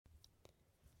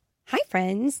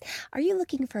friends. Are you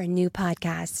looking for a new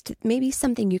podcast? Maybe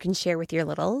something you can share with your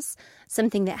littles?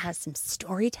 Something that has some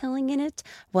storytelling in it?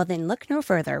 Well, then look no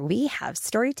further. We have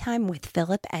Storytime with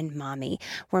Philip and Mommy,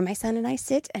 where my son and I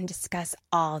sit and discuss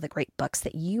all the great books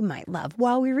that you might love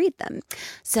while we read them.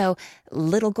 So,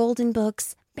 Little Golden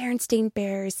Books, Berenstain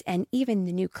Bears, and even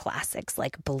the new classics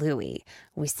like Bluey.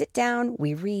 We sit down,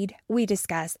 we read, we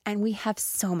discuss, and we have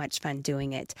so much fun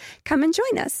doing it. Come and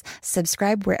join us.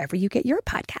 Subscribe wherever you get your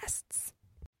podcasts.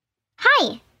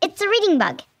 Hi, it's the Reading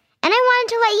Bug, and I wanted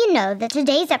to let you know that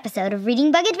today's episode of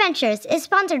Reading Bug Adventures is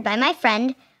sponsored by my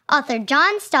friend, author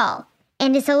John Stahl,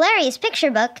 and his hilarious picture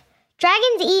book,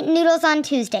 Dragons Eat Noodles on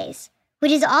Tuesdays,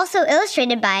 which is also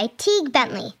illustrated by Teague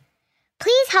Bentley.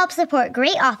 Please help support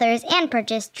great authors and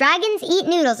purchase Dragons Eat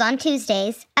Noodles on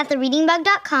Tuesdays at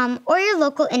thereadingbug.com or your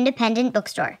local independent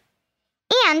bookstore.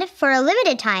 And for a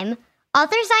limited time,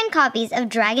 author-signed copies of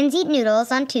Dragons Eat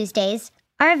Noodles on Tuesdays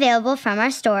are available from our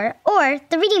store or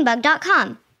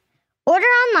thereadingbug.com. Order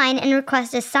online and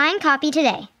request a signed copy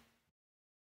today.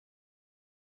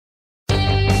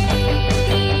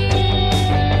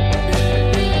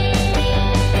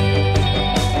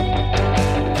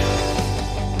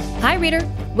 Hi, reader.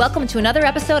 Welcome to another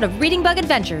episode of Reading Bug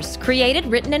Adventures, created,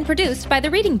 written, and produced by The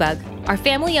Reading Bug, our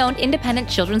family-owned independent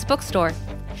children's bookstore.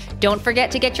 Don't forget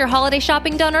to get your holiday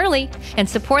shopping done early and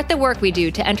support the work we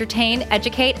do to entertain,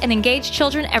 educate, and engage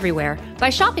children everywhere by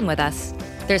shopping with us.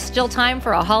 There's still time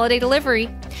for a holiday delivery.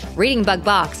 Reading Bug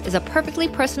Box is a perfectly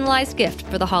personalized gift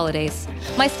for the holidays.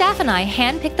 My staff and I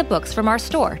handpick the books from our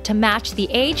store to match the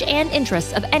age and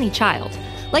interests of any child,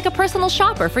 like a personal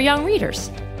shopper for young readers.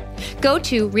 Go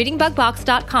to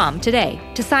readingbugbox.com today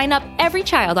to sign up every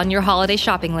child on your holiday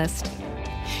shopping list.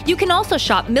 You can also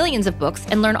shop millions of books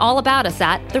and learn all about us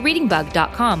at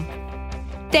thereadingbug.com.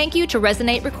 Thank you to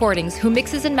Resonate Recordings, who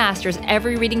mixes and masters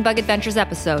every Reading Bug Adventures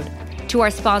episode, to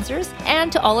our sponsors,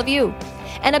 and to all of you.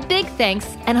 And a big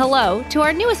thanks and hello to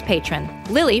our newest patron,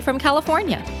 Lily from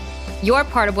California. You're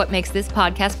part of what makes this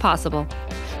podcast possible.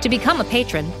 To become a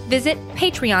patron, visit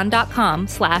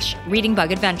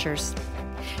patreon.com/readingbugadventures.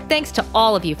 Thanks to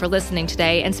all of you for listening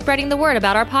today and spreading the word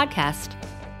about our podcast.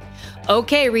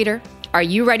 Okay, reader, are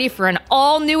you ready for an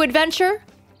all-new adventure?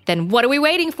 Then what are we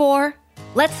waiting for?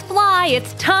 Let's fly!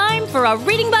 It's time for a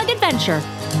Reading Bug adventure!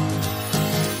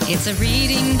 It's a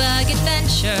Reading Bug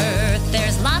adventure.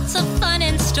 There's lots of fun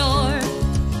in store.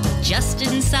 Just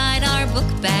inside our book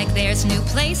bag, there's new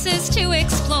places to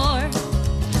explore.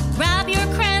 Grab your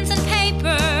crayons and paper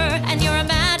and your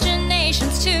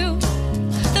imaginations too.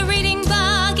 The Reading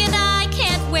Bug and I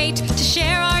can't wait to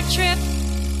share our trip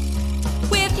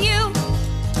with you.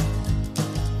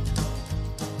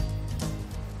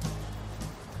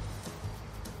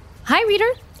 Hi,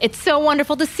 reader. It's so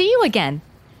wonderful to see you again.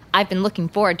 I've been looking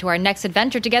forward to our next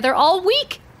adventure together all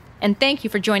week. And thank you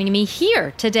for joining me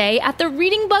here today at the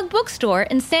Reading Bug bookstore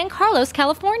in San Carlos,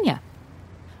 California.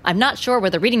 I'm not sure where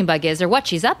the Reading Bug is or what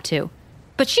she's up to,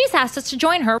 but she's asked us to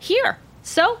join her here.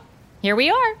 So, here we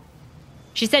are.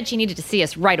 She said she needed to see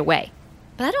us right away.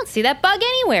 But I don't see that bug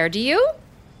anywhere, do you?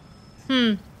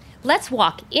 Let's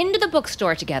walk into the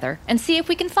bookstore together and see if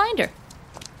we can find her.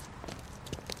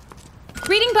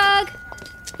 Reading Bug!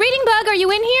 Reading Bug, are you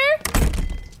in here?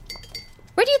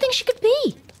 Where do you think she could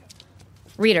be?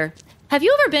 Reader, have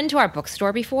you ever been to our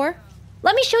bookstore before?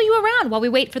 Let me show you around while we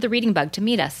wait for the Reading Bug to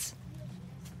meet us.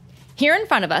 Here in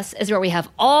front of us is where we have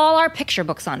all our picture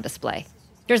books on display.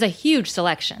 There's a huge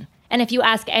selection. And if you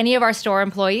ask any of our store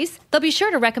employees, they'll be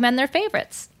sure to recommend their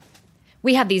favorites.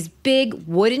 We have these big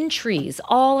wooden trees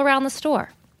all around the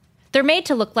store. They're made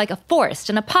to look like a forest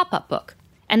in a pop-up book.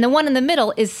 And the one in the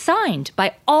middle is signed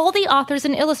by all the authors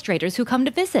and illustrators who come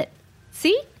to visit.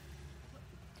 See?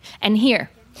 And here,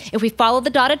 if we follow the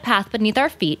dotted path beneath our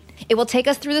feet, it will take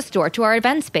us through the store to our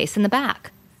event space in the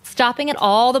back, stopping at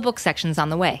all the book sections on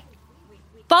the way.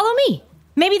 Follow me.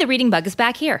 Maybe the Reading Bug is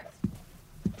back here.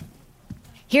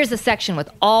 Here's a section with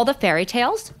all the fairy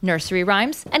tales, nursery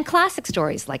rhymes, and classic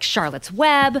stories like Charlotte's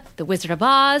Web, The Wizard of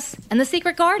Oz, and The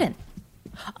Secret Garden.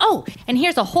 Oh, and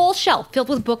here's a whole shelf filled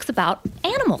with books about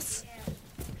animals.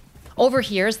 Over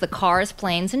here is the cars,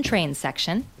 planes, and trains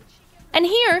section. And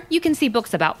here you can see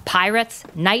books about pirates,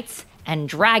 knights, and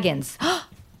dragons.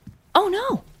 Oh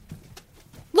no!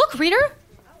 Look, reader!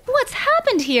 What's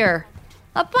happened here?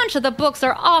 A bunch of the books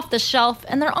are off the shelf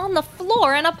and they're on the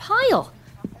floor in a pile.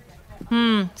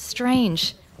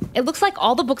 Strange. It looks like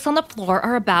all the books on the floor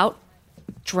are about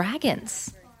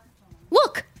dragons.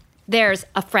 Look! There's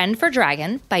A Friend for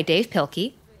Dragon by Dave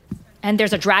Pilkey. And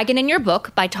there's A Dragon in Your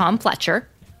Book by Tom Fletcher.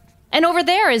 And over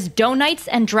there is Dough Knights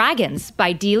and Dragons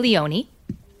by Dee Leone.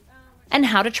 and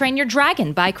How to Train Your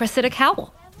Dragon by Cressida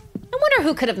Cowell. I wonder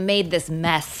who could have made this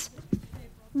mess.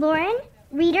 Lauren?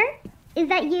 Reader? Is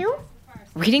that you?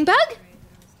 Reading Bug?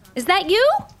 Is that you?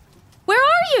 Where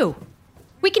are you?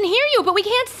 We can hear you, but we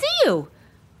can't see you.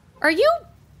 Are you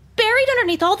buried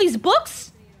underneath all these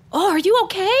books? Oh, are you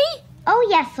okay? Oh,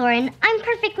 yes, Lauren. I'm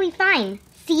perfectly fine.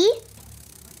 See?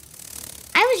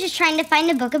 I was just trying to find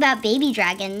a book about baby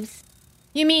dragons.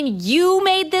 You mean you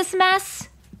made this mess?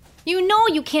 You know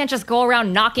you can't just go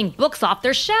around knocking books off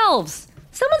their shelves.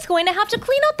 Someone's going to have to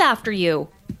clean up after you.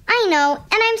 I know,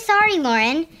 and I'm sorry,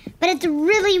 Lauren, but it's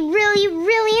really, really,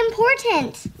 really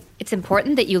important. It's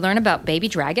important that you learn about baby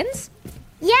dragons?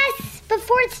 Yes,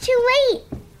 before it's too late.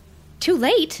 Too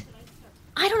late?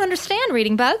 I don't understand,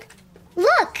 Reading Bug.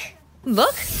 Look.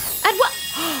 Look? At what?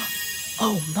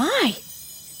 Oh, my.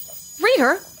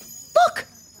 Reader, look.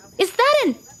 Is that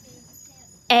an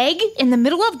egg in the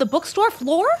middle of the bookstore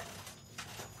floor?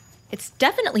 It's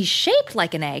definitely shaped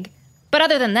like an egg. But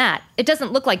other than that, it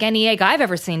doesn't look like any egg I've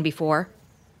ever seen before.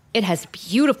 It has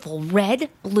beautiful red,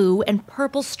 blue, and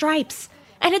purple stripes.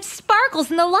 And it sparkles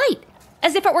in the light,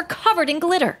 as if it were covered in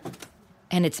glitter.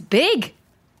 And it's big.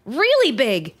 Really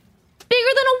big. Bigger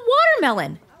than a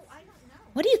watermelon.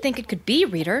 What do you think it could be,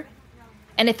 Reader?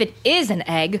 And if it is an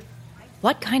egg,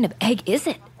 what kind of egg is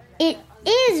it? It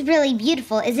is really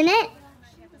beautiful, isn't it?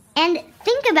 And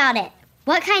think about it.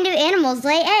 What kind of animals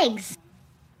lay eggs?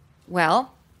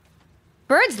 Well,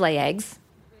 birds lay eggs,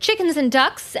 chickens and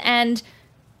ducks, and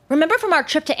remember from our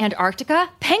trip to Antarctica?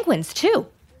 Penguins, too.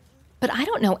 But I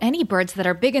don't know any birds that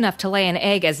are big enough to lay an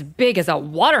egg as big as a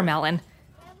watermelon.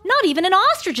 Not even an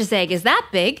ostrich's egg is that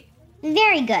big.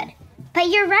 Very good. But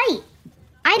you're right.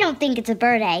 I don't think it's a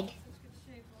bird egg.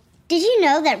 Did you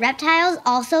know that reptiles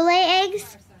also lay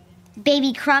eggs?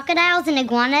 Baby crocodiles and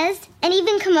iguanas, and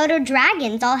even Komodo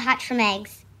dragons all hatch from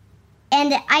eggs.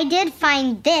 And I did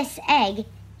find this egg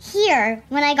here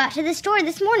when I got to the store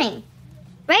this morning.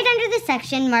 Right under the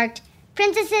section marked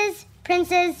Princesses,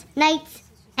 Princes, Knights,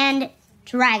 and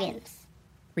Dragons.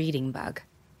 Reading Bug,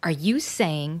 are you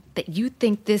saying that you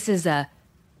think this is a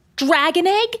dragon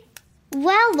egg?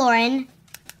 Well, Lauren,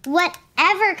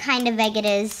 whatever kind of egg it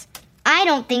is, I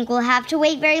don't think we'll have to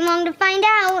wait very long to find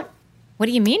out. What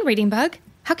do you mean, Reading Bug?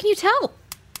 How can you tell?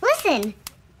 Listen,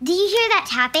 do you hear that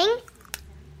tapping?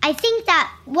 I think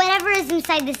that whatever is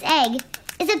inside this egg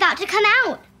is about to come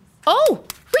out. Oh,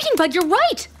 Reading Bug, you're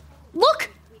right. Look,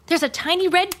 there's a tiny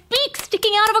red beak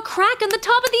sticking out of a crack in the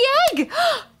top of the egg.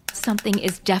 Something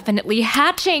is definitely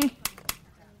hatching.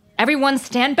 Everyone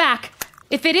stand back.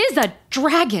 If it is a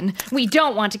dragon, we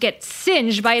don't want to get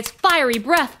singed by its fiery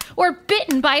breath or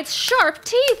bitten by its sharp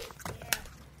teeth.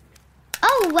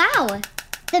 Oh, wow.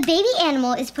 The baby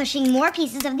animal is pushing more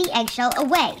pieces of the eggshell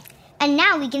away. And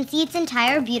now we can see its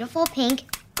entire beautiful pink,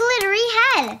 glittery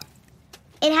head.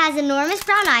 It has enormous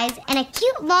brown eyes and a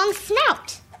cute long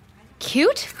snout.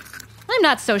 Cute? I'm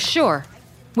not so sure.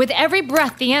 With every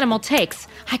breath the animal takes,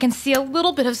 I can see a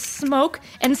little bit of smoke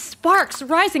and sparks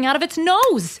rising out of its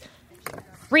nose.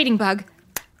 Reading Bug,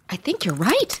 I think you're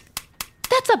right.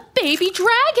 That's a baby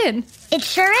dragon. It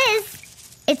sure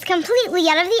is. It's completely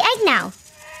out of the egg now.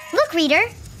 Look, Reader.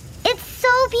 It's so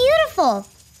beautiful.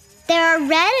 There are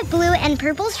red, blue, and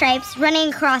purple stripes running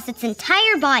across its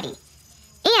entire body.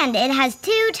 And it has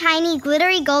 2 tiny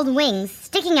glittery gold wings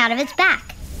sticking out of its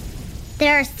back.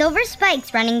 There are silver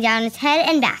spikes running down its head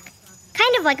and back,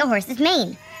 kind of like a horse's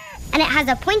mane. And it has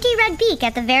a pointy red beak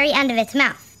at the very end of its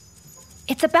mouth.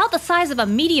 It's about the size of a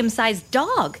medium-sized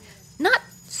dog. Not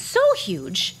so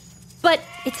huge, but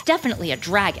it's definitely a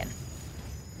dragon.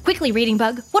 Quickly, Reading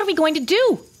Bug, what are we going to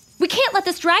do? We can't let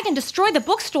this dragon destroy the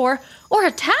bookstore or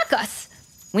attack us.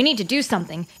 We need to do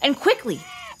something, and quickly.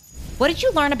 What did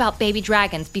you learn about baby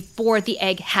dragons before the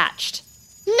egg hatched?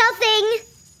 Nothing.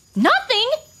 Nothing?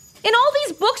 In all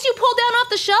these books you pulled down off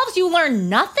the shelves, you learned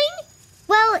nothing?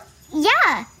 Well,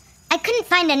 yeah. I couldn't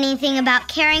find anything about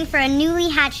caring for a newly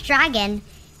hatched dragon.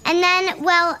 And then,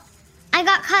 well, I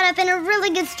got caught up in a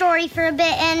really good story for a bit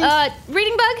and...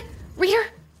 Reading Bug? Reader?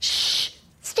 Shh.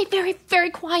 Stay very, very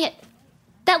quiet.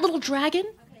 That little dragon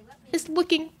is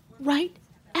looking right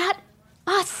at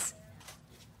us.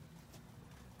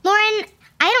 Lauren,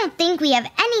 I don't think we have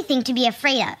anything to be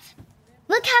afraid of.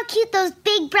 Look how cute those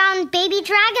big brown baby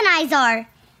dragon eyes are.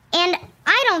 And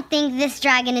I don't think this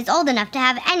dragon is old enough to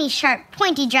have any sharp,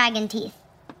 pointy dragon teeth.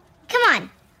 Come on,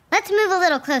 let's move a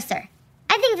little closer.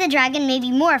 I think the dragon may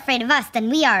be more afraid of us than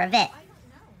we are of it.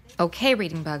 Okay,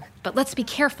 Reading Bug, but let's be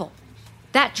careful.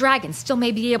 That dragon still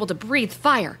may be able to breathe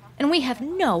fire, and we have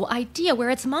no idea where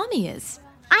its mommy is.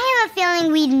 I have a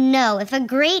feeling we'd know if a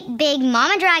great big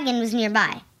mama dragon was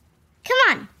nearby. Come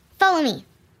on, Follow me.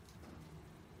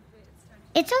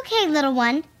 It's okay, little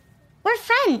one. We're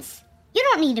friends. You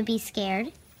don't need to be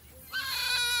scared.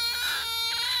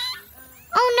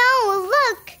 Oh no,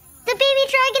 look! The baby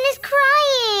dragon is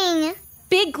crying!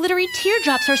 Big glittery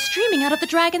teardrops are streaming out of the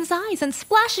dragon's eyes and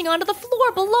splashing onto the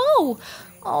floor below.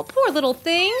 Oh, poor little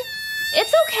thing.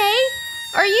 It's okay.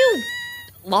 Are you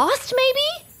lost,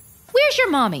 maybe? Where's your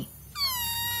mommy?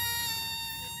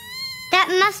 That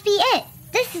must be it.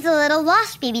 This is a little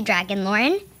lost baby dragon,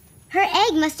 Lauren. Her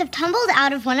egg must have tumbled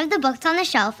out of one of the books on the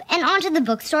shelf and onto the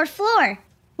bookstore floor.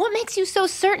 What makes you so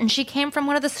certain she came from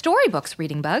one of the storybooks,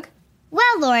 Reading Bug?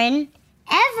 Well, Lauren,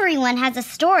 everyone has a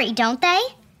story, don't they?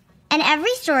 And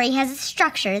every story has a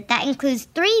structure that includes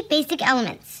 3 basic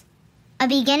elements: a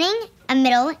beginning, a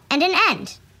middle, and an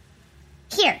end.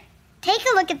 Here, take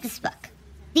a look at this book,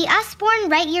 The Usborne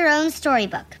Write Your Own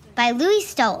Storybook by Louis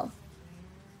Stowell.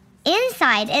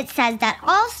 Inside, it says that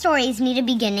all stories need a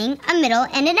beginning, a middle,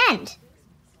 and an end.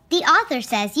 The author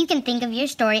says you can think of your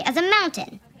story as a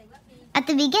mountain. At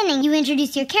the beginning, you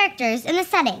introduce your characters and the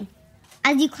setting.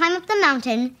 As you climb up the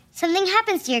mountain, something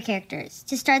happens to your characters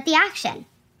to start the action.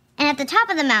 And at the top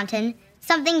of the mountain,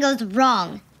 something goes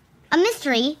wrong. A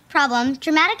mystery, problem,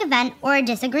 dramatic event, or a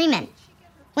disagreement.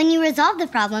 When you resolve the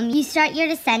problem, you start your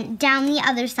descent down the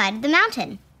other side of the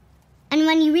mountain. And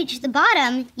when you reach the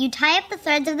bottom, you tie up the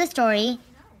threads of the story,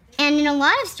 and in a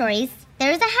lot of stories,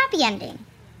 there is a happy ending.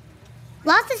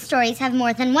 Lots of stories have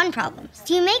more than one problem,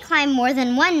 so you may climb more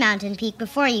than one mountain peak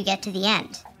before you get to the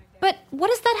end. But what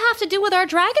does that have to do with our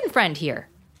dragon friend here?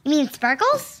 You mean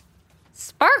Sparkles?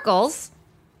 Sparkles?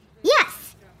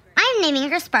 Yes, I'm naming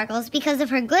her Sparkles because of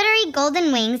her glittery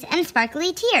golden wings and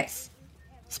sparkly tears.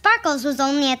 Sparkles was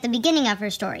only at the beginning of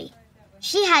her story.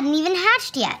 She hadn't even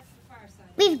hatched yet.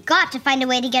 We've got to find a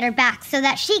way to get her back so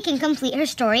that she can complete her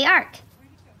story arc.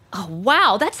 Oh,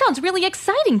 wow, that sounds really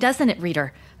exciting, doesn't it,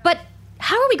 reader? But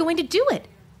how are we going to do it?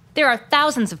 There are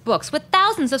thousands of books with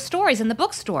thousands of stories in the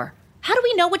bookstore. How do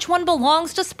we know which one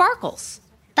belongs to Sparkles?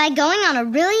 By going on a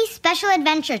really special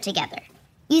adventure together,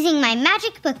 using my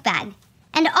magic book bag,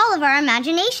 and all of our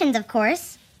imaginations, of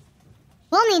course.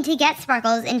 We'll need to get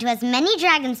Sparkles into as many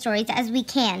dragon stories as we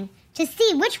can to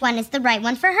see which one is the right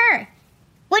one for her.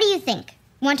 What do you think?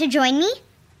 Want to join me?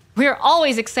 We're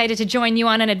always excited to join you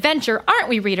on an adventure, aren't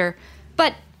we, reader?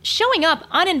 But showing up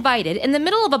uninvited in the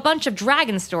middle of a bunch of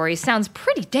dragon stories sounds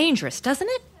pretty dangerous, doesn't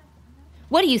it?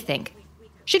 What do you think?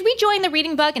 Should we join the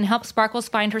Reading Bug and help Sparkles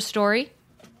find her story?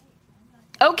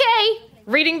 Okay,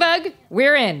 Reading Bug,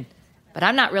 we're in. But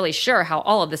I'm not really sure how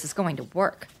all of this is going to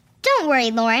work. Don't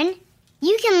worry, Lauren.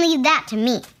 You can leave that to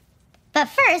me. But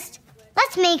first,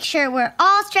 let's make sure we're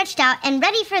all stretched out and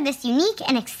ready for this unique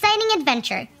and exciting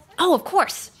adventure. Oh, of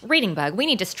course. Reading Bug, we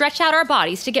need to stretch out our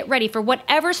bodies to get ready for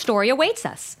whatever story awaits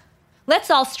us.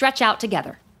 Let's all stretch out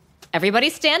together. Everybody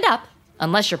stand up,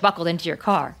 unless you're buckled into your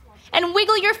car, and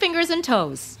wiggle your fingers and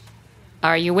toes.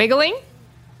 Are you wiggling?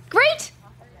 Great!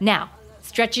 Now,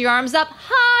 stretch your arms up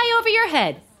high over your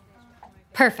head.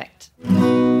 Perfect.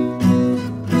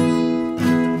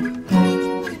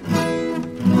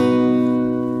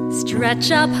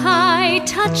 Stretch up high,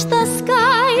 touch the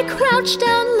sky, crouch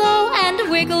down low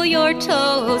and wiggle your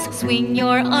toes. Swing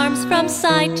your arms from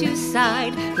side to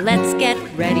side, let's get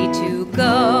ready to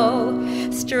go.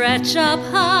 Stretch up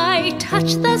high,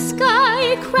 touch the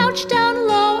sky, crouch down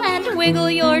low and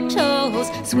wiggle your toes.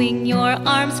 Swing your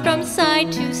arms from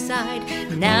side to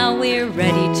side, now we're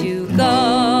ready to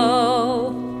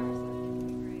go.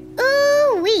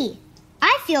 Ooh-wee!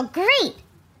 I feel great!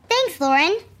 Thanks,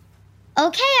 Lauren.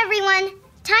 Okay, everyone,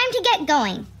 time to get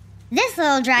going. This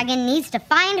little dragon needs to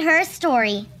find her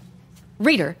story.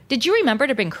 Reader, did you remember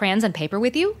to bring crayons and paper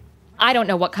with you? I don't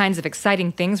know what kinds of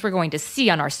exciting things we're going to see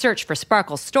on our search for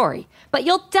Sparkle's story, but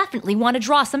you'll definitely want to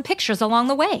draw some pictures along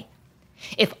the way.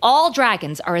 If all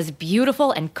dragons are as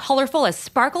beautiful and colorful as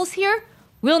Sparkle's here,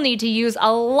 we'll need to use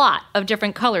a lot of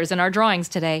different colors in our drawings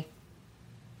today.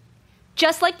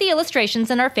 Just like the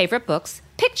illustrations in our favorite books,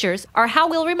 pictures are how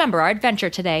we'll remember our adventure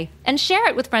today and share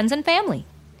it with friends and family.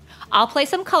 I'll play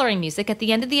some coloring music at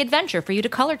the end of the adventure for you to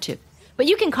color to, but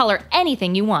you can color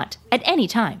anything you want at any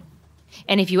time.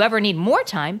 And if you ever need more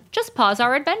time, just pause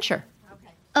our adventure.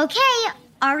 Okay,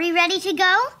 are we ready to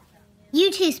go?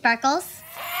 You too, Sparkles.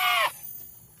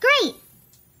 Great!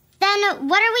 Then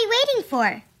what are we waiting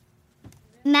for?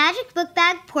 Magic Book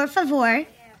Bag, por favor,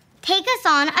 take us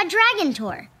on a dragon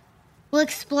tour. We'll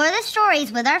explore the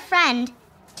stories with our friend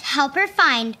to help her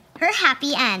find her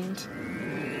happy end.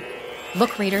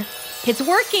 Look, reader, it's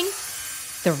working.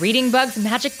 The Reading Bug's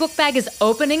magic book bag is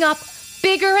opening up,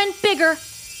 bigger and bigger,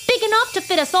 big enough to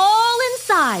fit us all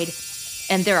inside.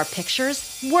 And there are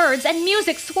pictures, words, and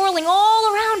music swirling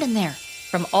all around in there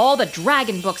from all the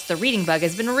dragon books the Reading Bug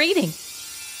has been reading.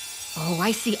 Oh,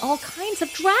 I see all kinds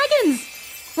of dragons.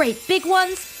 Great big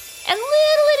ones and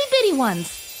little itty-bitty ones.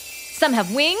 Some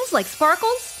have wings like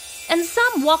Sparkles, and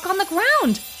some walk on the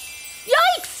ground.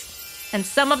 Yikes! And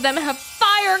some of them have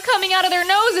fire coming out of their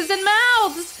noses and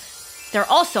mouths. They're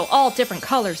also all different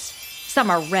colors. Some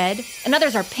are red, and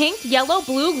others are pink, yellow,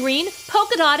 blue, green,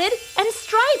 polka-dotted, and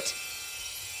striped.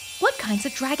 What kinds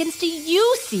of dragons do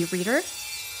you see, reader?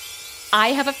 I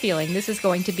have a feeling this is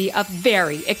going to be a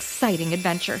very exciting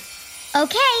adventure.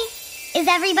 Okay, is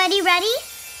everybody ready?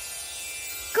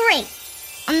 Great.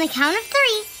 On the count of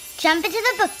 3, jump into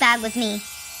the book bag with me.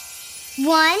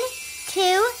 1,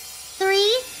 2,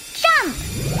 3, jump!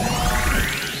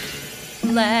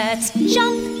 Let's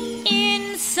jump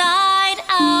inside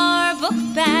our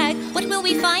book bag. What will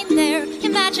we find there?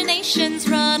 Imaginations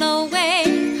run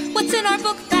away. What's in our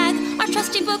book bag? Our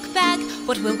trusty book bag.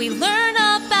 What will we learn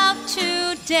about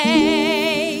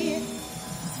today?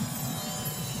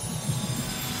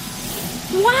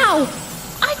 Wow!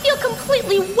 I feel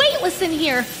completely weightless in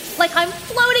here, like I'm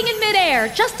floating in midair,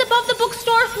 just above the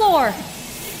bookstore floor.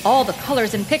 All the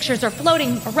colors and pictures are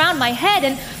floating around my head,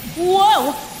 and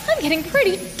whoa, I'm getting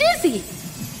pretty dizzy.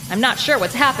 I'm not sure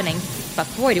what's happening, but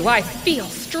boy, do I feel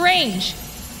strange.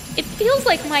 It feels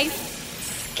like my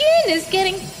skin is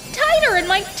getting tighter and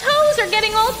my toes are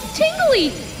getting all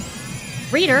tingly.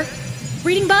 Reader,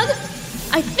 Reading Bug,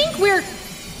 I think we're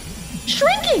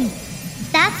shrinking.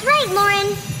 That's right,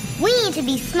 Lauren. We need to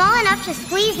be small enough to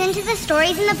squeeze into the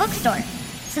stories in the bookstore.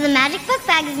 So the magic book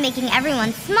bag is making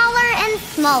everyone smaller and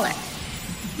smaller.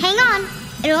 Hang on,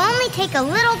 it'll only take a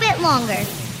little bit longer.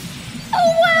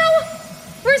 Oh, wow!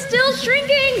 We're still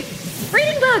shrinking!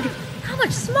 Reading Bug, how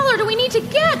much smaller do we need to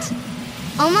get?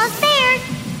 Almost there.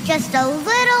 Just a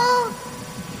little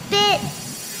bit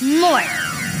more.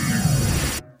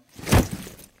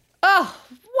 Oh,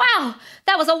 wow!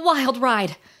 That was a wild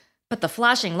ride. But the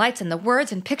flashing lights and the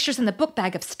words and pictures in the book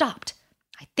bag have stopped.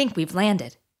 I think we've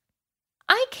landed.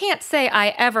 I can't say I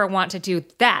ever want to do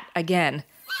that again.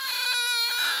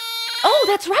 Oh,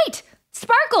 that's right!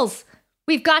 Sparkles!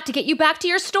 We've got to get you back to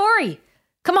your story.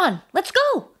 Come on, let's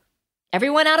go.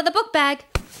 Everyone out of the book bag.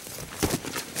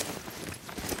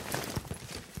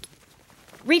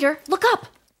 Reader, look up.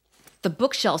 The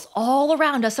bookshelves all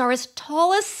around us are as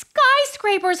tall as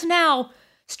skyscrapers now,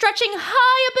 stretching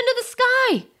high up into the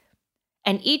sky.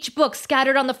 And each book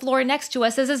scattered on the floor next to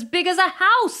us is as big as a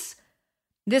house.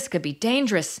 This could be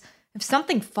dangerous. If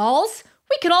something falls,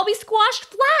 we could all be squashed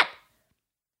flat.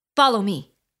 Follow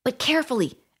me, but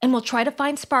carefully, and we'll try to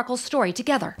find Sparkle's story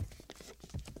together.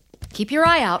 Keep your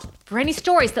eye out for any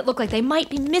stories that look like they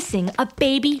might be missing a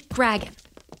baby dragon.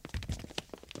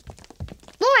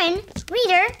 Lauren,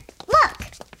 reader, look.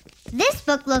 This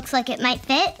book looks like it might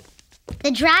fit. The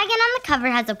dragon on the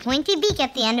cover has a pointy beak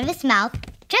at the end of its mouth,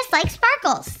 just like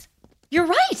Sparkles. You're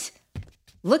right.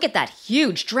 Look at that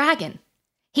huge dragon.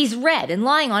 He's red and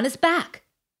lying on his back.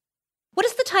 What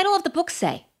does the title of the book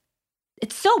say?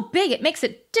 It's so big it makes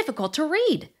it difficult to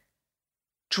read.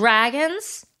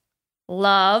 Dragons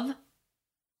love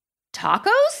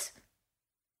tacos?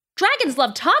 Dragons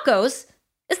love tacos?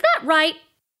 Is that right?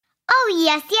 Oh,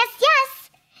 yes.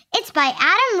 It's by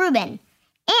Adam Rubin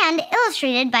and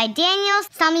illustrated by Daniel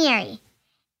Samieri.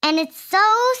 And it's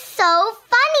so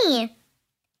funny. In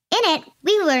it,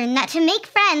 we learn that to make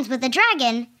friends with a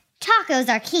dragon, tacos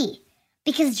are key.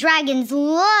 Because dragons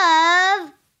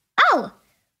love... Oh,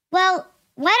 well,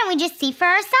 why don't we just see for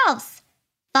ourselves?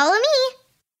 Follow me.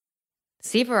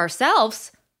 See for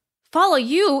ourselves? Follow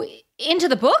you into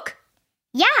the book?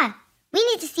 Yeah, we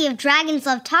need to see if dragons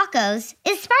love tacos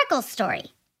is Sparkle's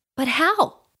story. But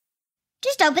how?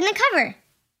 Just open the cover.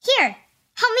 Here,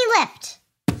 help me lift.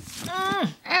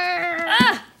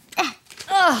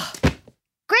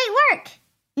 Great work.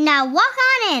 Now walk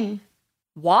on in.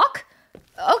 Walk?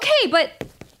 Okay, but...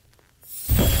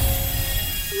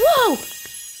 Whoa!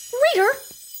 Reader,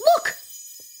 look!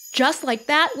 Just like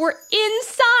that, we're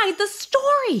inside the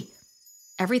story.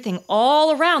 Everything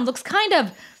all around looks kind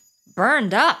of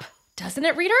burned up, doesn't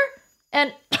it, reader?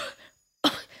 And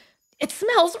it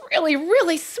smells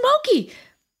really smoky.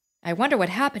 I wonder what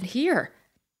happened here.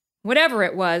 Whatever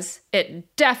it was,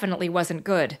 it definitely wasn't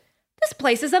good. This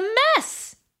place is a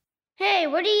mess. Hey,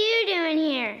 what are you doing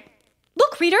here?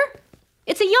 Look, reader.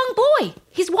 It's a young boy.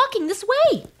 He's walking this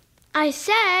way. I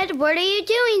said, what are you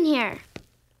doing here?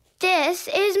 This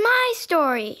is my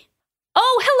story.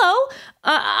 Oh, hello.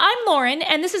 I'm Lauren,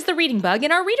 and this is the Reading Bug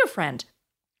and our reader friend.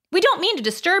 We don't mean to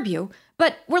disturb you,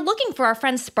 but we're looking for our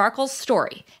friend Sparkle's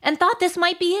story and thought this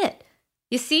might be it.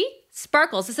 You see,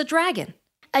 Sparkles is a dragon.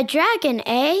 A dragon,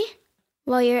 eh?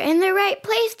 Well, you're in the right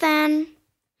place then.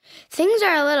 Things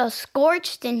are a little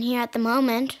scorched in here at the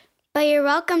moment, but you're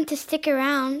welcome to stick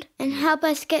around and help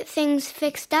us get things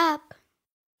fixed up.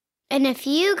 And if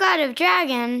you got a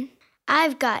dragon,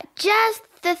 I've got just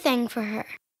the thing for her.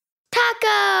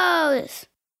 Tacos!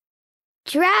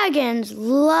 Dragons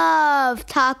love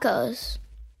tacos.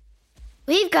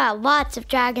 We've got lots of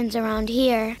dragons around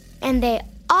here, and they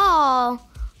all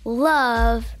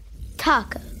love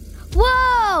tacos.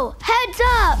 Whoa! Heads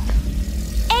up!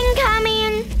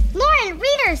 Incoming! Lauren,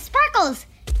 Reader, Sparkles,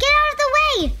 get out of the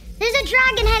way! There's a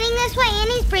dragon heading this way,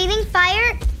 and he's breathing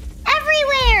fire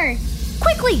everywhere!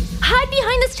 Quickly, hide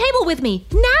behind this table with me,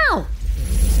 now!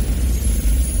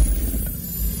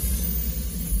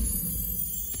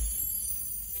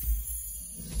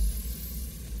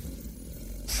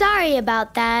 Sorry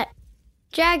about that.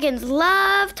 Dragons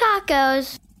love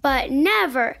tacos, but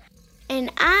never,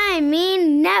 and I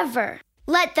mean never,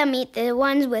 let them eat the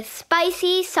ones with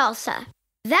spicy salsa.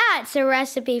 That's a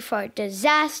recipe for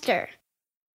disaster.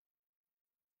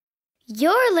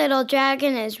 Your little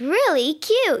dragon is really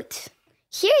cute.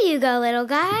 Here you go, little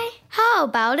guy. How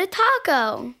about a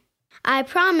taco? I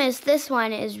promise this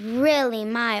one is really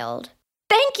mild.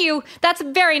 Thank you! That's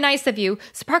very nice of you.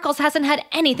 Sparkles hasn't had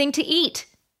anything to eat.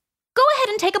 Go ahead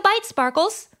and take a bite,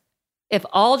 Sparkles. If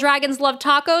all dragons love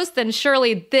tacos, then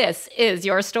surely this is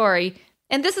your story.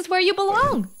 And this is where you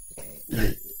belong.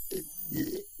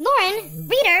 Lauren,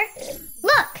 Reader,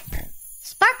 look!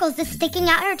 Sparkles is sticking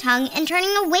out her tongue and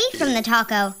turning away from the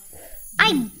taco.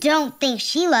 I don't think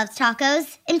she loves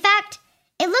tacos. In fact,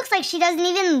 it looks like she doesn't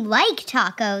even like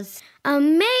tacos.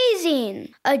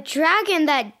 Amazing! A dragon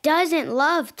that doesn't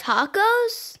love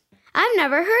tacos? I've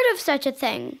never heard of such a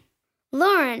thing.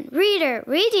 Lauren, Reader,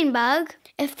 Reading Bug,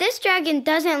 if this dragon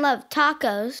doesn't love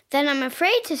tacos, then I'm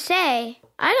afraid to say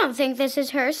I don't think this is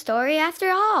her story after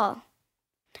all.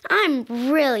 I'm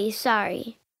really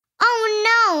sorry.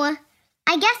 Oh no!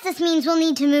 I guess this means we'll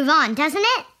need to move on, doesn't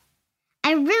it?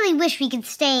 I really wish we could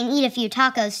stay and eat a few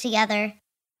tacos together.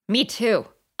 Me too.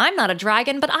 I'm not a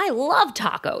dragon, but I love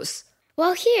tacos.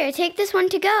 Well, here, take this one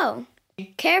to go.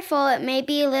 Careful, it may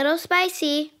be a little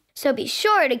spicy, so be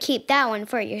sure to keep that one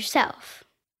for yourself.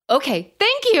 Okay,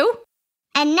 thank you.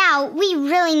 And now, we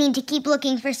really need to keep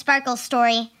looking for Sparkle's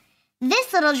story.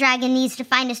 This little dragon needs to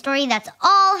find a story that's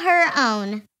all her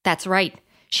own. That's right.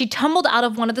 She tumbled out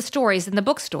of one of the stories in the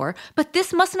bookstore, but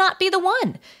this must not be the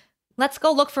one. Let's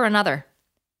go look for another.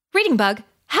 Reading Bug,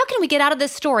 how can we get out of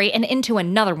this story and into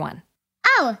another one?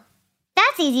 Oh,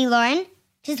 that's easy, Lauren.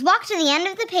 Just walk to the end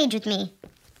of the page with me.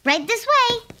 Right this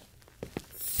way.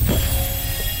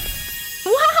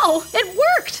 Wow, it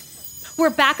worked! We're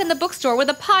back in the bookstore with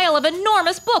a pile of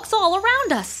enormous books all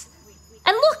around us.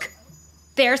 And look,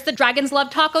 there's the Dragons Love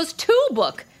Tacos 2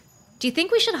 book. Do you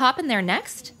think we should hop in there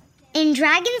next? In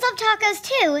Dragons Love Tacos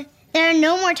 2, there are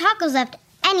no more tacos left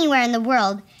anywhere in the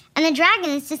world, and the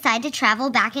dragons decide to travel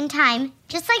back in time,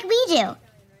 just like we do,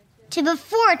 to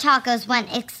before tacos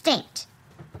went extinct.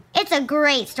 It's a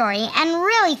great story and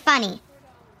really funny.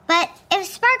 But if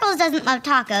Sparkles doesn't love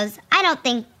tacos, I don't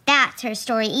think that's her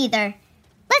story either.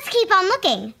 Let's keep on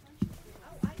looking.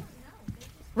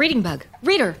 Reading Bug,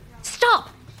 Reader, stop!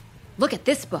 Look at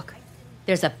this book.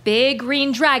 There's a big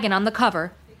green dragon on the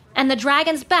cover, and the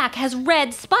dragon's back has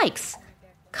red spikes,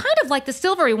 kind of like the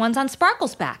silvery ones on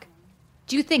Sparkle's back.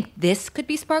 Do you think this could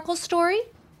be Sparkle's story?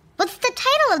 What's the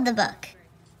title of the book?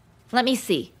 Let me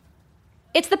see.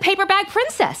 It's The Paper Bag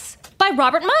Princess by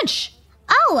Robert Munsch.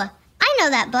 Oh, I know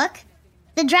that book.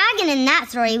 The dragon in that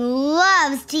story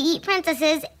loves to eat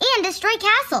princesses and destroy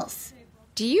castles.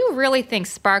 Do you really think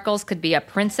Sparkles could be a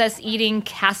princess-eating,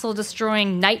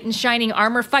 castle-destroying, knight-in-shining,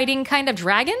 armor-fighting kind of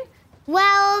dragon?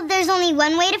 Well, there's only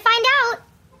one way to find out.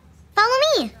 Follow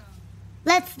me.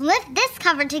 Let's lift this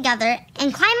cover together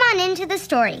and climb on into the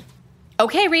story.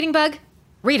 Okay, Reading Bug.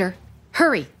 Reader,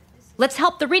 hurry. Let's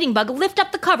help the Reading Bug lift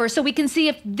up the cover so we can see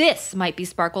if this might be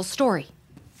Sparkle's story.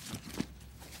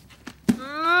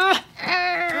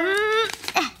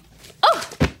 Oh!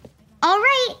 All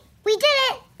right, we did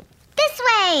it. This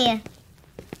way.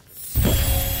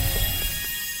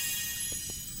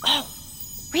 Oh,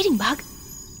 Reading Bug,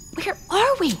 where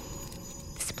are we?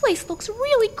 This place looks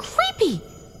really creepy.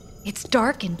 It's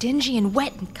dark and dingy and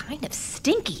wet and kind of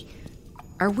stinky.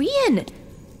 Are we in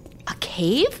a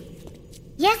cave?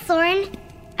 Yes, Lauren.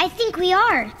 I think we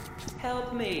are.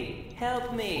 Help me!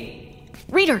 Help me!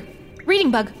 Reader, Reading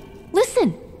Bug,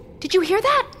 listen. Did you hear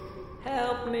that?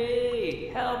 Help me!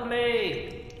 Help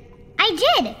me! I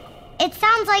did. It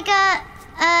sounds like a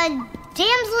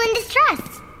damsel in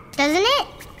distress, doesn't it?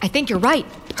 I think you're right.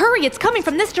 Hurry, it's coming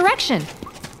from this direction.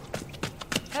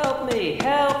 Help me!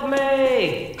 Help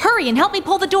me! Hurry and help me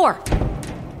pull the door.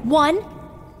 1,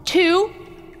 2,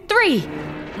 3.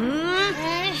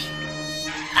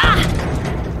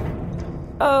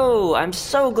 Oh, I'm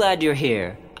so glad you're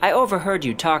here. I overheard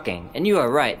you talking, and you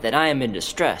are right that I am in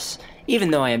distress,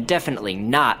 even though I am definitely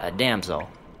not a damsel.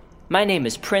 My name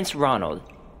is Prince Ronald.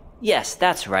 Yes,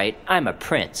 that's right, I'm a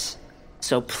prince.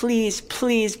 So please,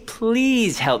 please,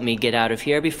 please help me get out of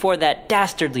here before that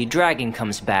dastardly dragon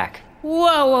comes back.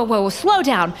 Whoa, slow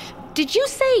down. Did you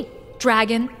say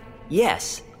dragon?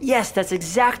 Yes, that's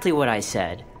exactly what I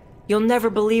said. You'll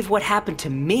never believe what happened to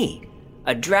me.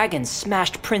 A dragon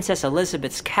smashed Princess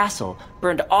Elizabeth's castle,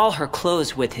 burned all her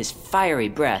clothes with his fiery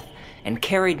breath, and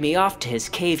carried me off to his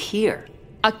cave here.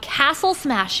 A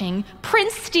castle-smashing,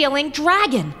 prince-stealing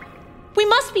dragon. We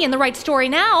must be in the right story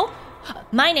now.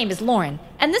 My name is Lauren,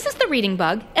 and this is the Reading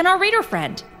Bug and our reader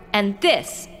friend. And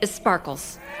this is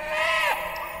Sparkles.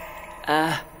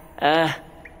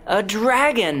 A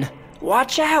dragon!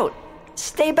 Watch out!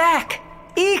 Stay back!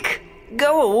 Eek!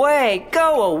 Go away!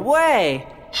 Go away!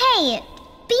 Hey,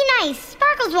 be nice.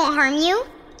 Sparkles won't harm you.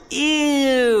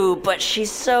 Ew, but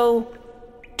she's so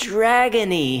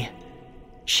dragony.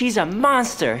 She's a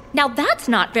monster. Now that's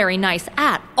not very nice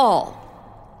at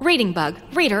all. Reading Bug,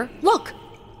 reader, look.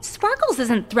 Sparkles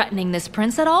isn't threatening this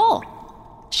prince at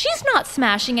all. She's not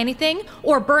smashing anything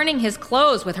or burning his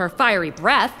clothes with her fiery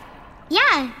breath.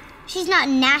 Yeah, she's not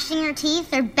gnashing her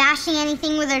teeth or bashing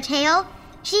anything with her tail.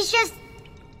 She's just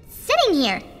sitting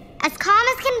here, as calm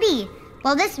as can be,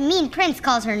 while this mean prince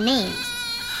calls her names.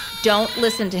 Don't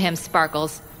listen to him,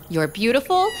 Sparkles. You're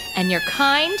beautiful, and you're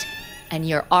kind, and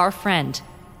you're our friend.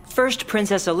 First,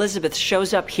 Princess Elizabeth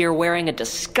shows up here wearing a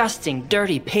disgusting,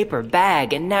 dirty paper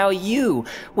bag, and now you,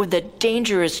 with a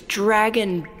dangerous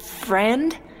dragon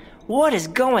friend? What is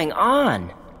going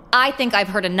on? I think I've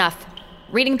heard enough.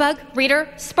 Reading Bug, reader,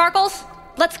 Sparkles,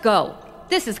 let's go.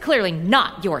 This is clearly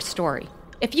not your story.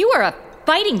 If you were a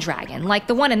fighting dragon like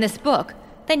the one in this book,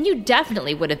 then you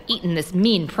definitely would have eaten this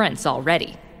mean prince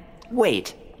already.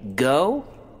 Wait, go?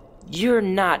 You're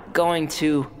not going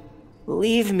to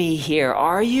leave me here,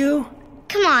 are you?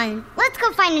 Come on, let's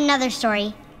go find another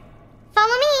story.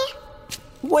 Follow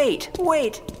me. Wait.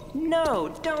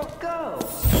 No, don't go.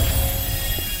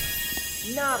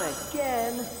 Not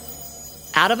again.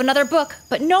 Out of another book,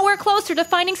 but nowhere closer to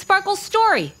finding Sparkle's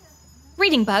story.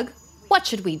 Reading Bug, what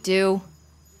should we do?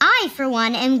 I, for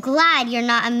one, am glad you're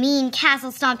not a mean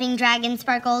castle-stomping dragon,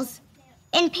 Sparkles.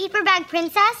 In Paper Bag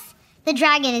Princess, the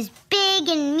dragon is big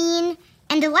and mean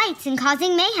and delights in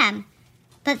causing mayhem.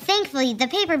 But thankfully, the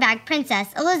Paper Bag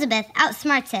Princess, Elizabeth,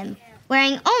 outsmarts him,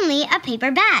 wearing only a paper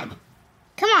bag.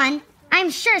 Come on, I'm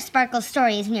sure Sparkle's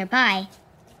story is nearby.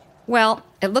 Well,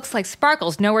 it looks like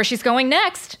Sparkles knows where she's going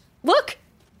next. Look,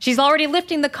 she's already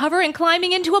lifting the cover and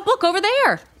climbing into a book over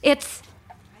there. It's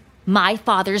My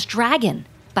Father's Dragon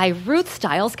by Ruth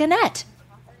Stiles Gannett.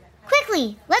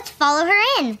 Quickly, let's follow her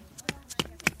in.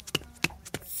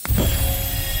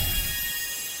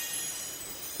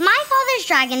 My Father's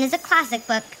Dragon is a classic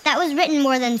book that was written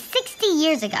more than 60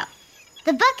 years ago.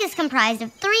 The book is comprised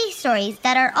of 3 stories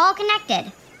that are all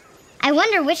connected. I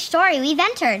wonder which story we've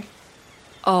entered.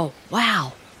 Oh,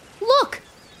 wow. Look,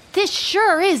 this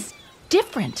sure is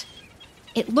different.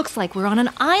 It looks like we're on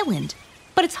an island,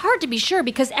 but it's hard to be sure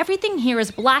because everything here is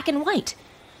black and white.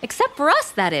 Except for us,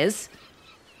 that is.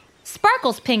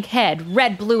 Sparkle's pink head,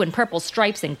 red, blue, and purple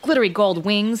stripes, and glittery gold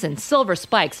wings and silver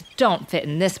spikes don't fit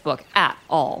in this book at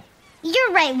all.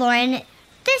 You're right, Lauren.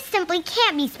 This simply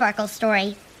can't be Sparkle's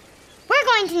story. We're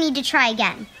going to need to try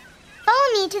again.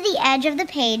 Follow me to the edge of the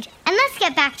page, and let's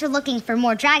get back to looking for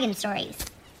more dragon stories.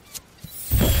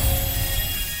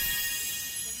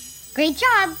 Great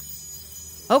job.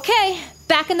 Okay,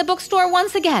 back in the bookstore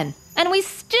once again, and we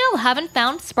still haven't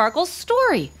found Sparkle's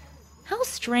story. How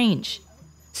strange.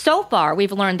 So far,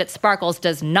 we've learned that Sparkles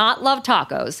does not love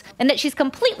tacos, and that she's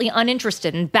completely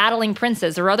uninterested in battling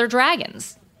princes or other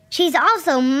dragons. She's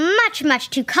also much, much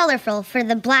too colorful for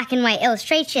the black and white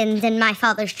illustrations in My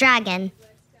Father's Dragon.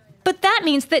 But that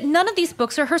means that none of these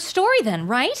books are her story then,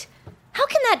 right? How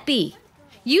can that be?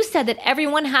 You said that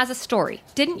everyone has a story,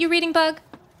 didn't you, Reading Bug?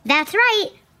 That's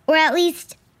right. Or at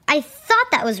least, I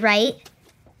thought that was right.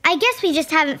 I guess we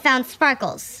just haven't found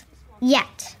Sparkles.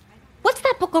 Yet. What's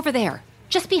that book over there,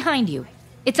 just behind you?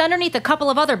 It's underneath a couple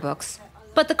of other books,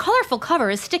 but the colorful cover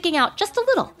is sticking out just a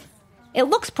little. It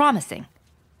looks promising.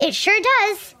 It sure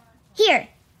does. Here,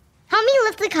 help me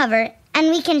lift the cover, and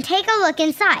we can take a look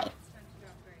inside.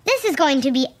 This is going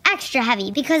to be extra heavy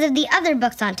because of the other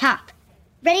books on top.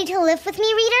 Ready to lift with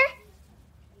me,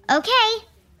 reader? Okay,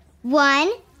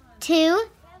 1, 2,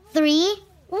 3,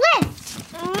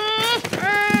 lift!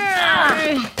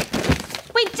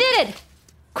 We did it!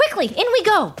 Quickly, in we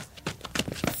go!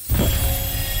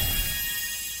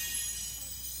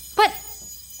 But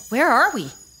where are we?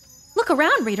 Look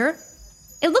around, reader.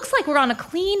 It looks like we're on a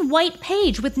clean white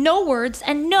page with no words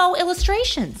and no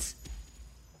illustrations.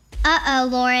 Uh-oh,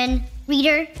 Lauren.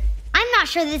 Reader, I'm not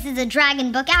sure this is a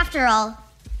dragon book after all.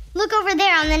 Look over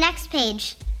there on the next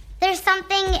page. There's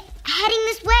something heading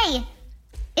this way.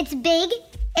 It's big,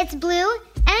 it's blue,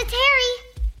 and it's hairy.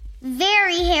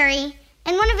 Very hairy,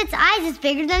 and one of its eyes is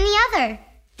bigger than the other.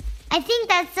 I think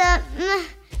that's a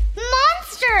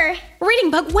monster.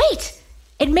 Reading Bug, wait!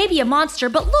 It may be a monster,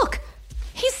 but look!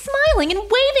 He's smiling and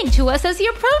waving to us as he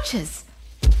approaches.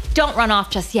 Don't run off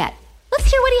just yet.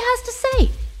 Let's hear what he has to say.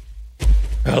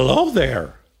 Hello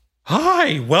there.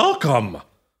 Hi, welcome.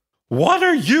 What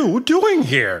are you doing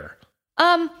here?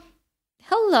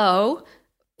 Hello.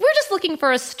 We're just looking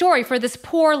for a story for this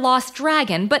poor lost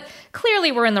dragon, but clearly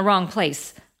we're in the wrong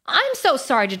place. I'm so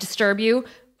sorry to disturb you.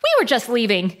 We were just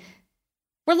leaving.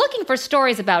 We're looking for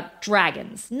stories about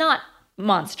dragons, not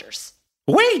monsters.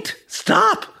 Wait,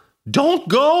 stop. Don't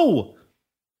go.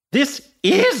 This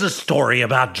is a story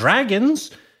about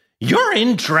dragons. You're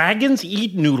in Dragons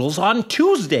Eat Noodles on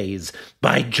Tuesdays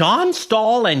by John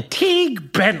Stahl and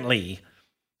Teague Bentley.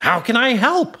 How can I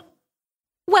help?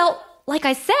 Well, like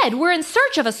I said, we're in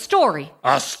search of a story.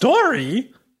 A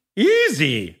story?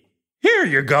 Easy. Here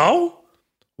you go.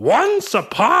 Once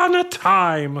upon a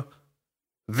time.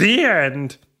 The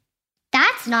end.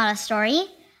 That's not a story.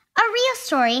 A real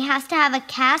story has to have a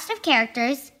cast of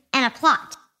characters and a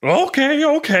plot. Okay,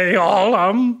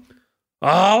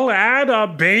 I'll add a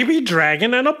baby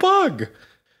dragon and a bug.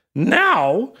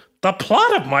 Now, the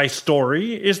plot of my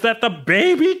story is that the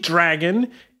baby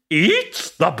dragon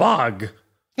eats the bug.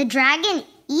 The dragon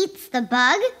eats the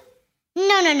bug?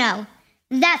 No.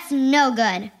 That's no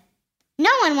good.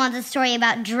 No one wants a story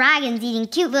about dragons eating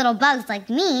cute little bugs like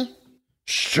me.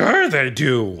 Sure they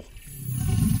do.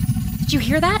 Did you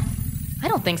hear that? I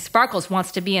don't think Sparkles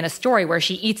wants to be in a story where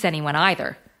she eats anyone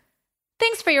either.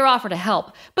 Thanks for your offer to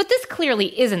help, but this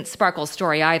clearly isn't Sparkle's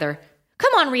story either.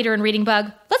 Come on, Reader and Reading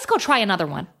Bug. Let's go try another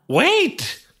one.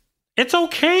 Wait! It's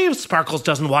okay if Sparkles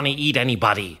doesn't want to eat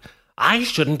anybody. I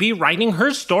shouldn't be writing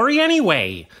her story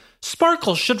anyway.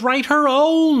 Sparkles should write her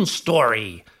own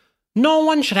story. No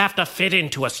one should have to fit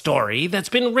into a story that's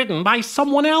been written by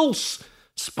someone else.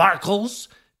 Sparkles,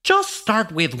 just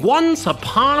start with Once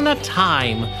Upon a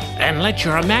Time and let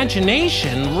your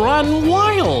imagination run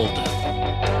wild.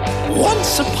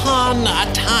 Once upon a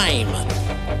time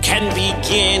can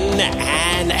begin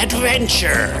an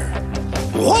adventure.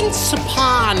 Once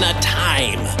upon a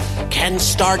time can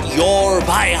start your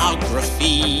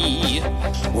biography.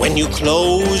 When you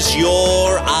close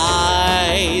your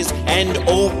eyes and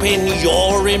open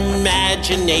your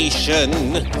imagination,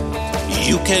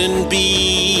 you can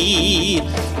be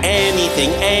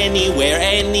anything, anywhere,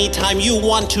 anytime you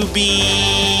want to be.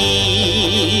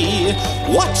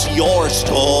 What's your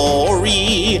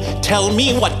story? Tell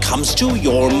me what comes to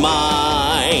your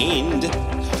mind.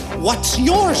 What's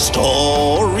your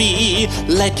story?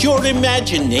 Let your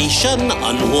imagination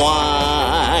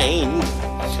unwind.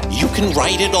 You can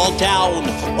write it all down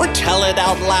or tell it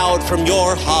out loud from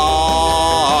your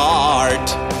heart.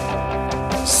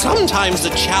 Sometimes the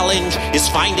challenge is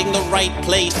finding the right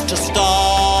place to start.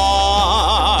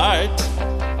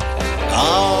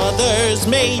 Others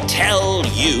may tell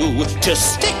you to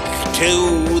stick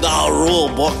to the rule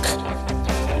book.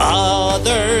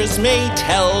 Others may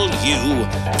tell you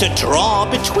to draw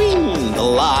between the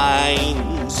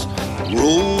lines.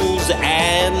 Rules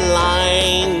and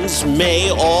lines may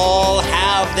all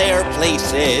have their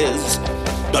places,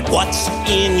 but what's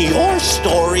in your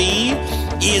story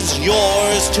is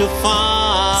yours to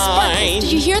find. Sparkles,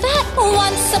 did you hear that?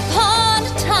 Once upon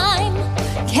a time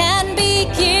can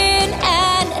begin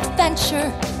an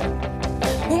adventure.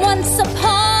 Once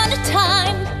upon a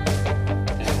time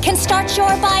can start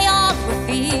your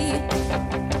biography.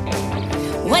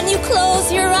 When you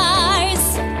close your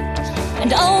eyes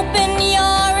and open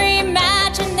your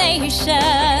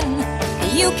imagination,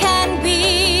 you can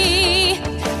be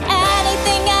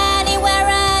anything, anywhere,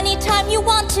 anytime you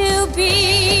want to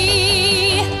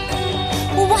be.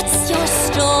 What's your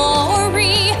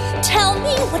story? Tell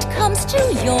me what comes to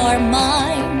your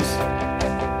mind.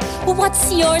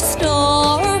 What's your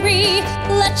story?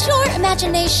 Let your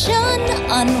imagination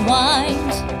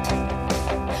unwind.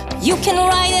 You can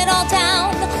write it all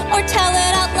down or tell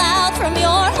it out loud from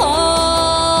your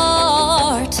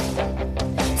heart.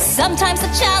 Sometimes the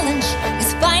challenge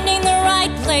is finding the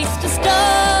right place to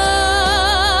start.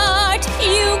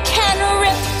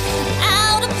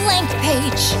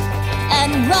 page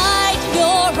and write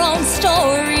your own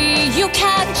story. You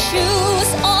can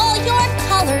choose all your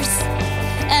colors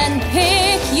and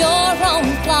pick your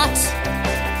own plot.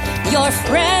 Your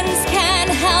friends can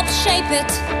help shape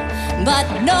it, but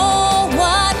no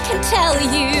one can tell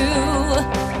you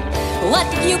what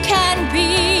you can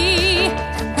be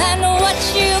and what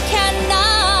you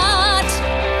cannot.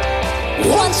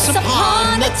 Once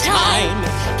upon a time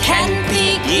can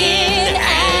begin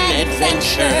an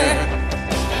adventure.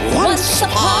 Once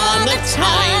upon a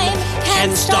time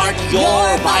can start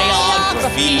your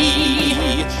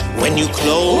biography. When you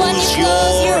close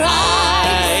your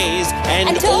eyes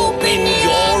and open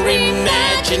your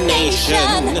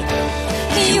imagination,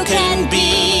 you can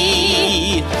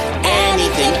be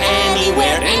anything,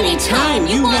 anywhere, anytime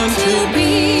you want to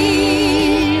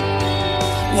be.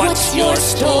 What's your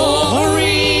story?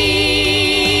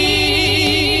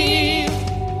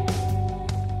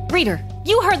 Reader,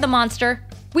 you heard the monster.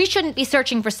 We shouldn't be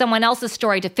searching for someone else's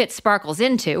story to fit Sparkles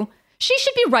into. She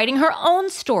should be writing her own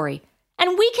story,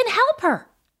 and we can help her.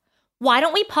 Why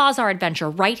don't we pause our adventure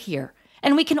right here,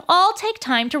 and we can all take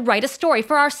time to write a story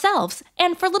for ourselves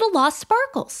and for little lost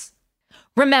Sparkles.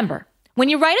 Remember, when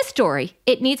you write a story,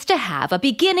 it needs to have a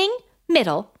beginning,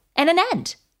 middle, and an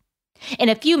end. In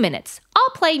a few minutes,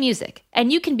 I'll play music,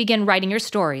 and you can begin writing your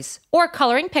stories or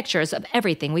coloring pictures of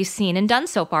everything we've seen and done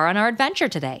so far on our adventure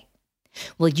today.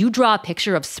 Will you draw a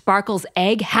picture of Sparkle's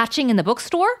egg hatching in the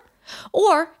bookstore?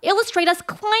 Or illustrate us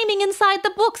climbing inside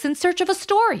the books in search of a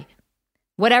story?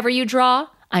 Whatever you draw,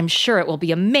 I'm sure it will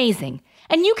be amazing,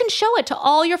 and you can show it to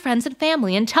all your friends and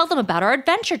family and tell them about our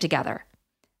adventure together.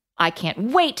 I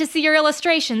can't wait to see your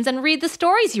illustrations and read the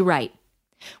stories you write.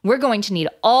 We're going to need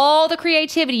all the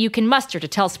creativity you can muster to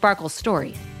tell Sparkle's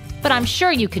story, but I'm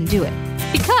sure you can do it,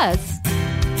 because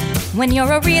when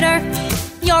you're a reader,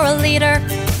 you're a leader.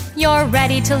 You're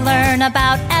ready to learn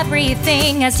about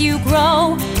everything as you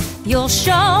grow. You'll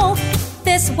show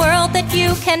this world that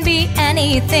you can be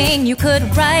anything. You could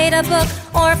write a book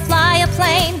or fly a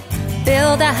plane,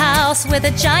 build a house with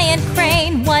a giant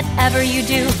crane. Whatever you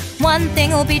do, one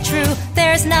thing will be true.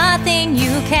 There's nothing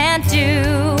you can't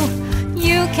do.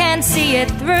 You can see it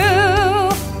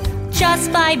through just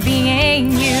by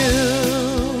being you.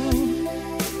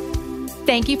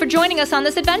 Thank you for joining us on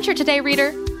this adventure today,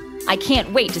 reader. I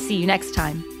can't wait to see you next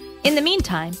time. In the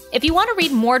meantime, if you want to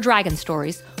read more dragon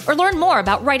stories or learn more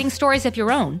about writing stories of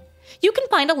your own, you can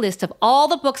find a list of all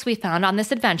the books we found on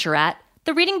this adventure at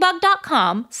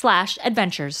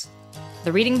thereadingbug.com/adventures.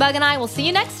 The Reading Bug and I will see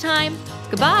you next time.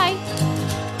 Goodbye.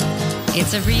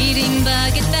 It's a Reading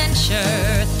Bug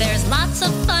adventure. There's lots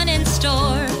of fun in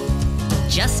store.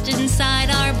 Just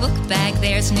inside our book bag,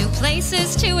 there's new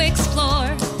places to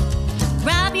explore.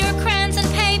 Grab your crayons and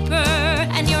paper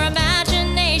and your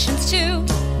imaginations too.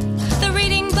 The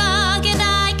Reading Bug and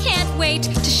I can't wait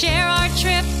to share our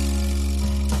trip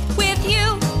with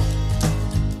you.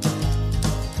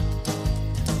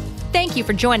 Thank you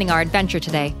for joining our adventure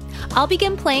today. I'll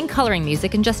begin playing coloring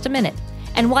music in just a minute.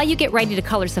 And while you get ready to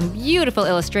color some beautiful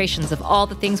illustrations of all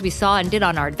the things we saw and did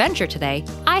on our adventure today,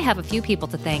 I have a few people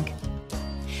to thank.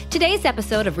 Today's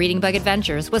episode of Reading Bug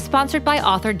Adventures was sponsored by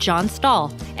author John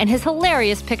Stahl and his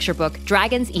hilarious picture book,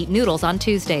 Dragons Eat Noodles on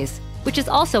Tuesdays, which is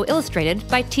also illustrated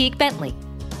by Teague Bentley.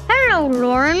 Hello,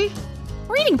 Lauren.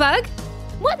 Reading Bug,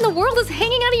 what in the world is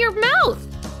hanging out of your mouth?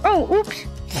 Oh, oops.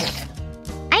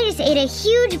 I just ate a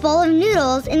huge bowl of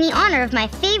noodles in the honor of my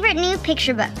favorite new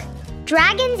picture book,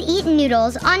 Dragons Eat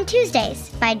Noodles on Tuesdays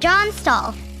by John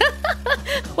Stahl.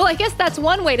 Well, I guess that's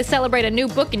one way to celebrate a new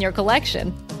book in your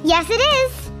collection. Yes, it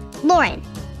is. Lauren,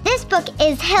 this book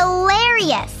is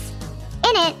hilarious.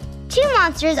 In it, two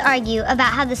monsters argue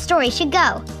about how the story should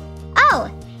go.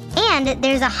 Oh, and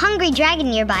there's a hungry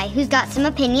dragon nearby who's got some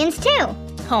opinions too.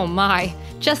 Oh my,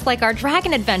 just like our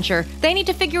dragon adventure, they need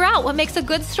to figure out what makes a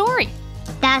good story.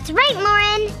 That's right,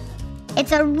 Lauren.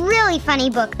 It's a really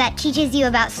funny book that teaches you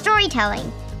about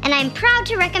storytelling, and I'm proud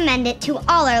to recommend it to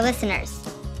all our listeners.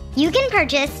 You can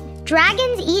purchase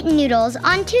Dragons Eat Noodles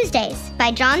on Tuesdays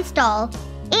by John Stahl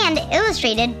and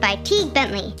illustrated by Teague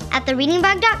Bentley at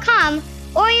thereadingbug.com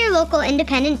or your local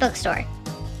independent bookstore.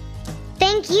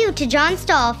 Thank you to John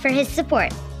Stahl for his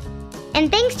support. And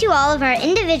thanks to all of our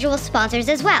individual sponsors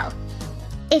as well.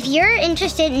 If you're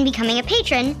interested in becoming a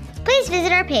patron, please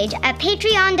visit our page at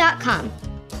patreon.com.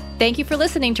 Thank you for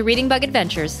listening to Reading Bug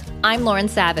Adventures. I'm Lauren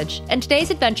Savage, and today's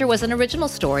adventure was an original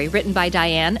story written by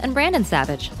Diane and Brandon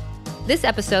Savage. This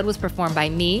episode was performed by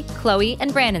me, Chloe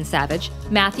and Brandon Savage,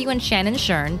 Matthew and Shannon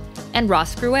Shern, and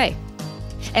Ross Gruet.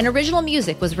 And original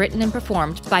music was written and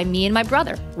performed by me and my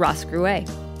brother, Ross Gruet.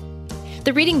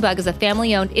 The Reading Bug is a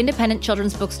family-owned independent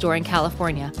children's bookstore in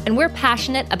California, and we're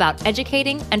passionate about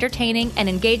educating, entertaining, and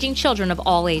engaging children of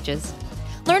all ages.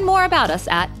 Learn more about us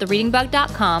at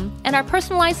thereadingbug.com and our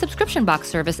personalized subscription box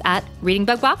service at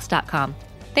readingbugbox.com.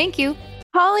 Thank you.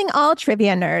 Calling all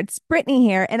trivia nerds, Brittany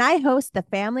here, and I host the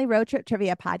Family Road Trip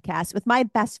Trivia Podcast with my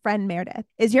best friend Meredith.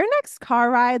 Is your next car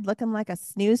ride looking like a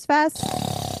snooze fest?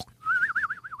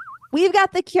 We've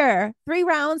got the cure. 3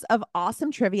 rounds of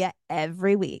awesome trivia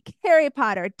every week. Harry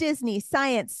Potter, Disney,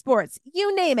 science, sports,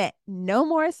 you name it. No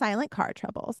more silent car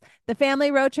troubles. The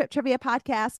Family Road Trip Trivia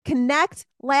Podcast. Connect,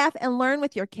 laugh, and learn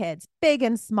with your kids, big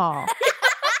and small.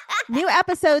 New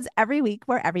episodes every week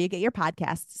wherever you get your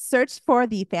podcasts. Search for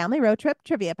the Family Road Trip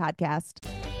Trivia Podcast.